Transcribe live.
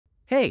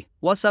Hey,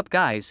 what's up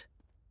guys?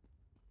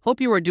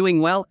 Hope you are doing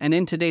well, and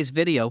in today's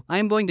video I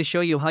am going to show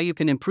you how you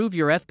can improve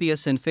your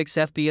FPS and fix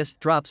FPS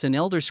drops in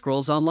Elder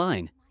Scrolls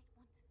Online.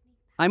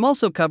 I'm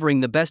also covering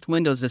the best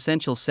Windows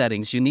Essentials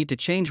settings you need to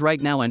change right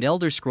now and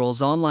Elder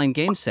Scrolls Online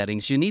game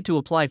settings you need to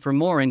apply for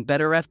more and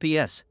better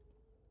FPS.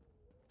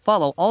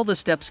 Follow all the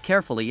steps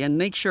carefully and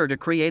make sure to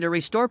create a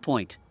restore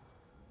point.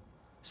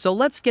 So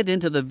let's get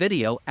into the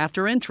video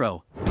after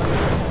intro.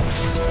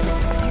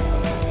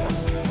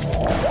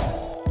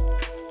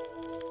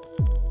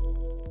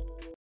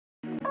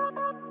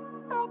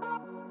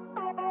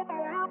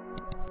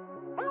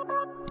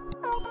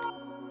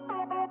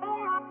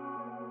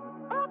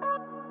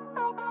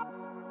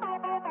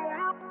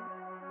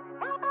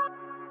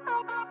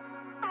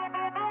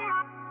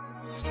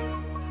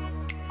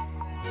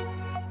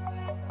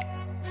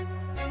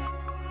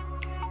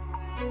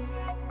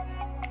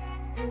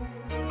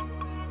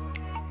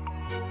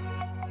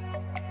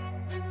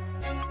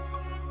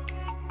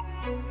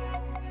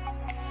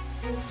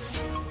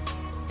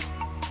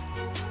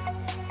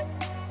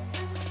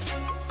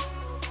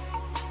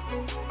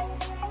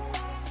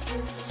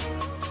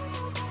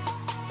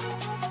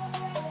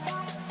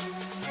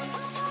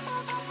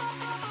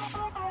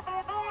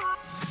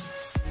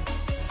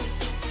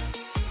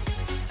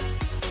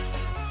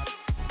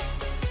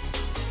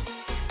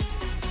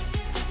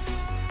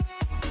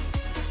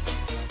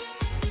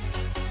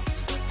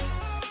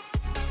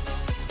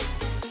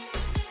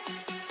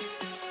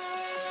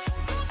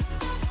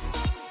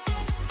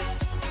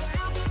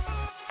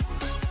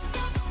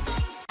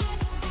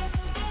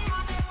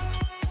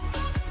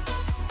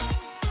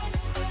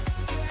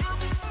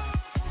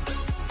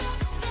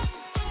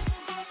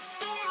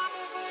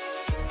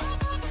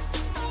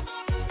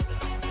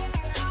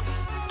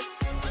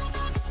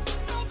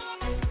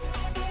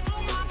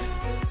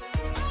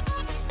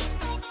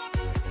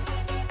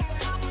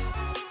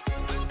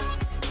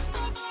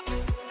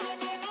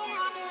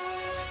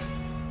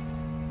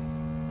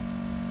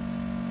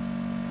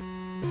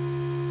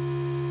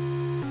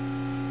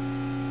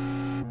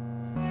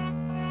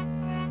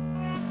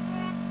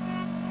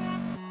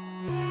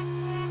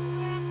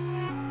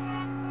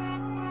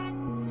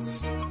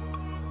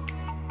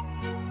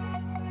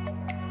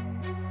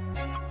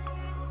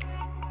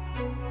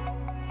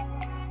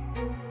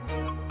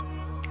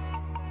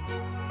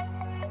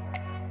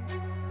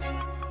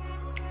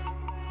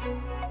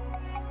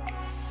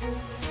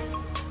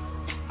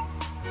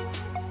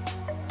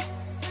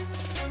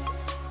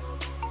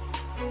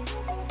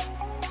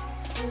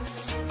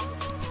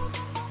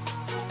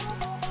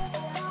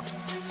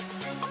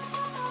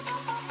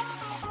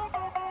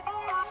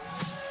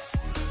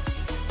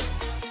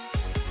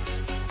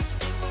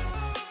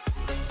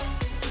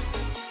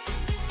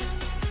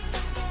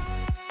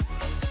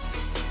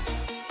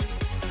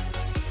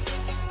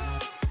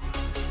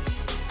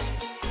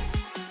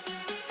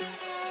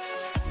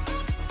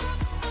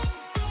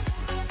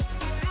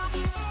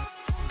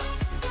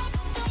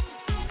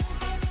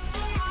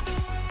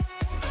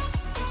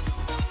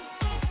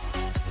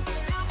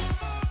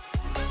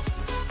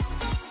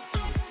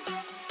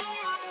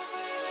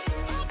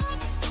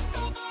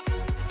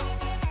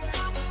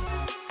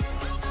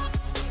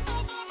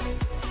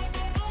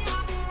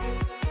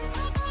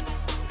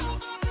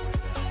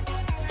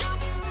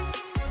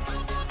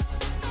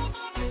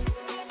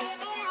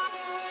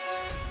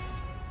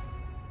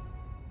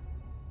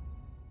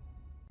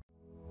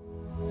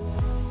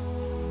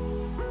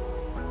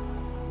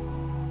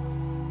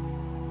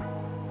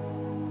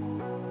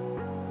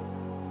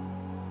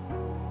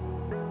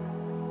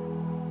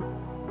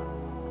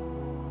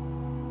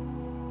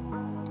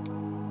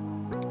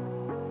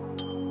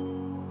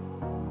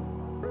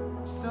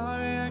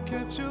 Sorry I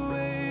kept you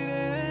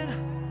waiting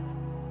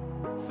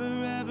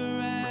forever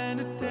and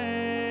a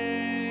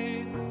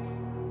day,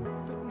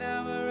 but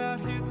now we're out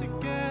here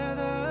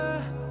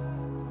together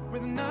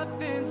with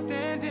nothing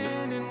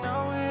standing in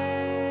our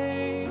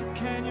way.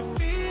 Can you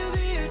feel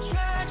the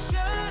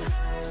attraction?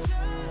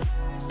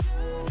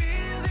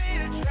 Feel the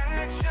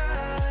attraction.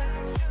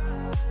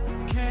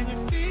 Can you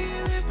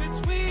feel it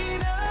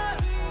between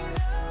us?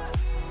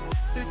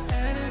 This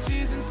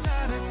energy's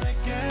inside us like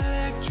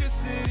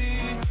electricity.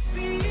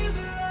 Feel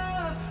the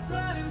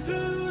love.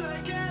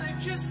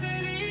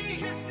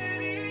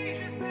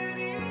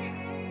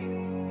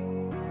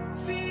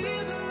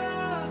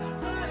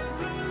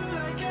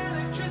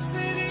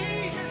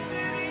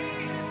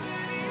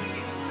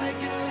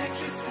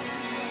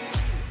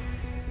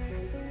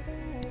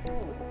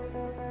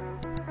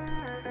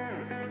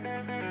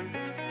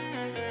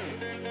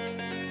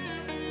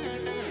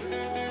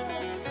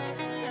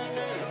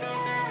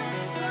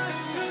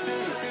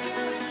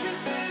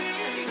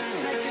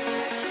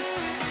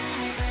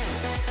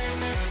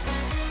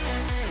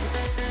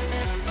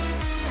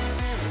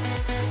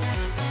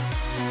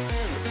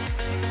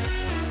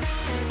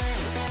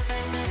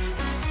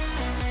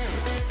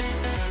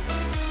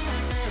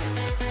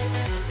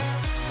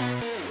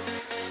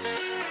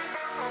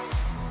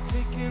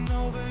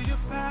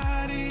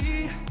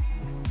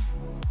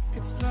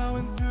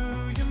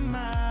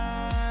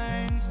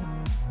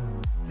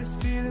 This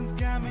feeling's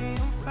got me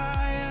on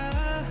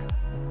fire.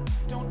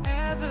 Don't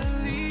ever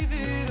leave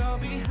it all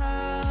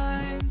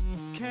behind.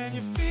 Can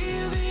you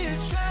feel the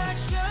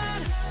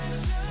attraction?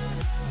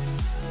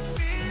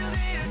 Feel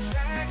the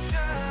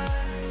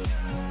attraction.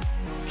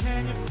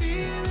 Can you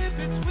feel it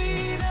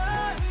between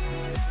us?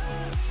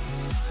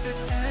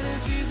 This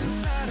energy's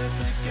inside us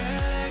like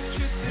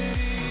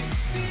electricity.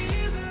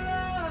 Feel the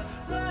love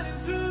running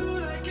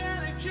through like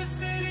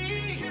electricity.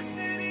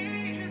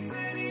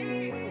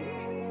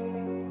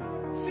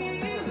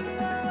 Feel the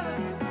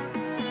love.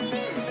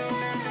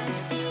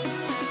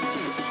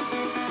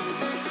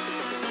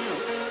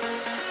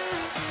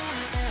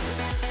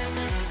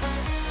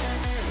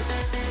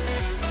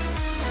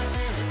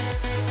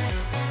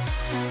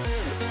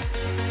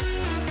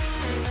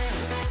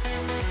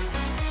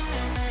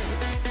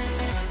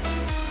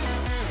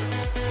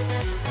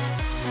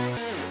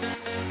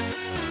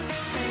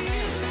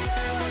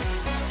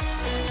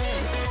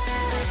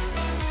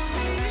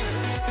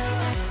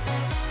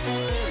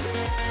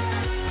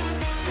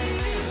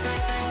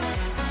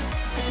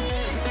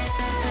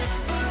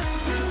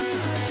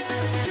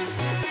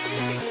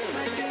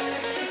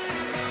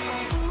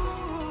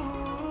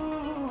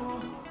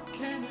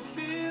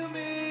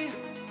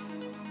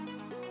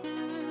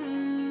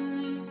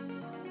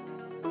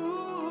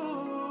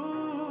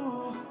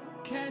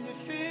 Can you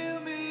feel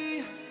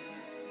me?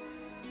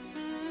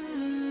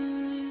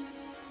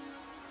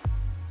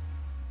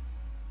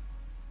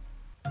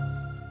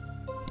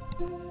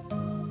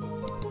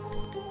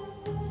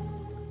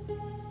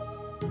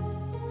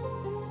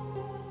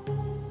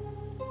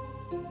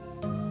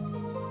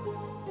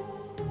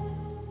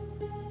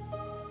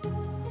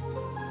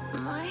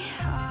 My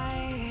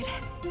heart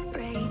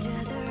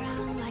rages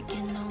around like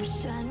an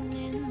ocean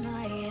in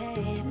my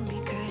head,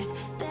 because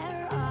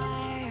there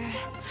are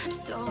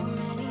so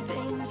many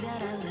things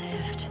that I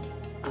left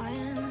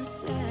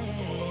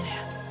unsaid.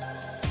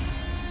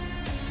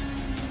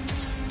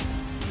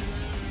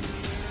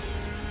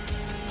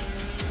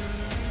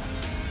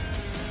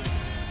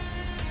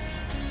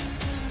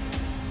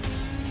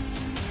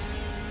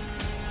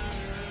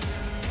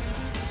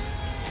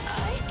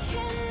 I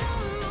can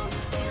almost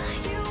feel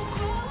you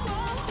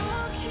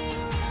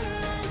walking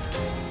in the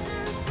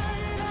distance,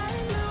 but I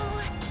know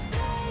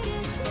that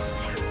is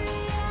not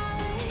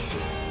reality.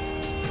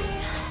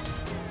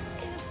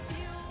 If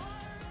you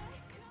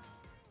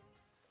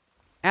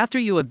After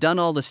you have done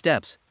all the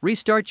steps,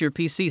 restart your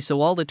PC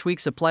so all the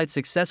tweaks applied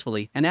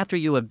successfully, and after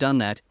you have done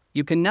that,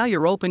 you can now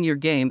open your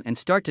game and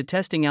start to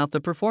testing out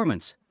the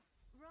performance.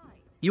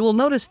 You will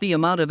notice the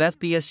amount of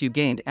FPS you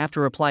gained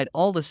after applied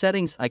all the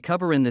settings I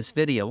cover in this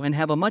video and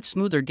have a much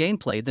smoother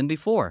gameplay than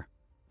before.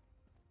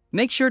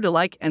 Make sure to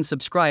like and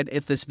subscribe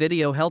if this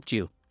video helped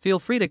you. Feel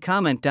free to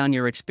comment down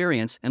your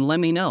experience and let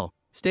me know.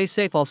 Stay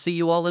safe, I'll see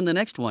you all in the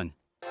next one.